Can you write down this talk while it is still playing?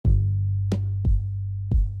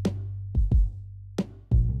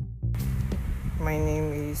My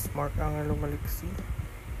name is Angelo Malicsi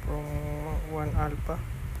from 1 Alpha.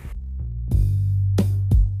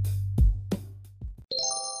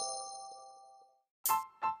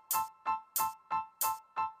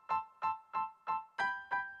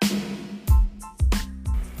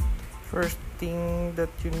 First thing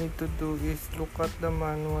that you need to do is look at the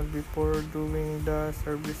manual before doing the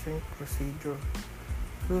servicing procedure.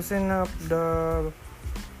 Loosen up the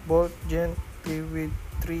bolt gently with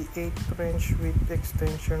 3/8 wrench with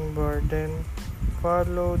extension bar, then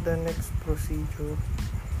follow the next procedure.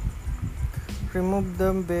 Remove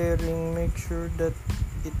the bearing, make sure that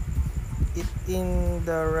it in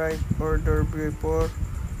the right order before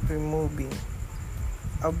removing.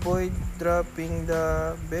 Avoid dropping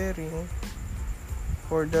the bearing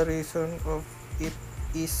for the reason of it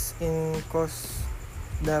is in cause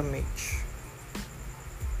damage.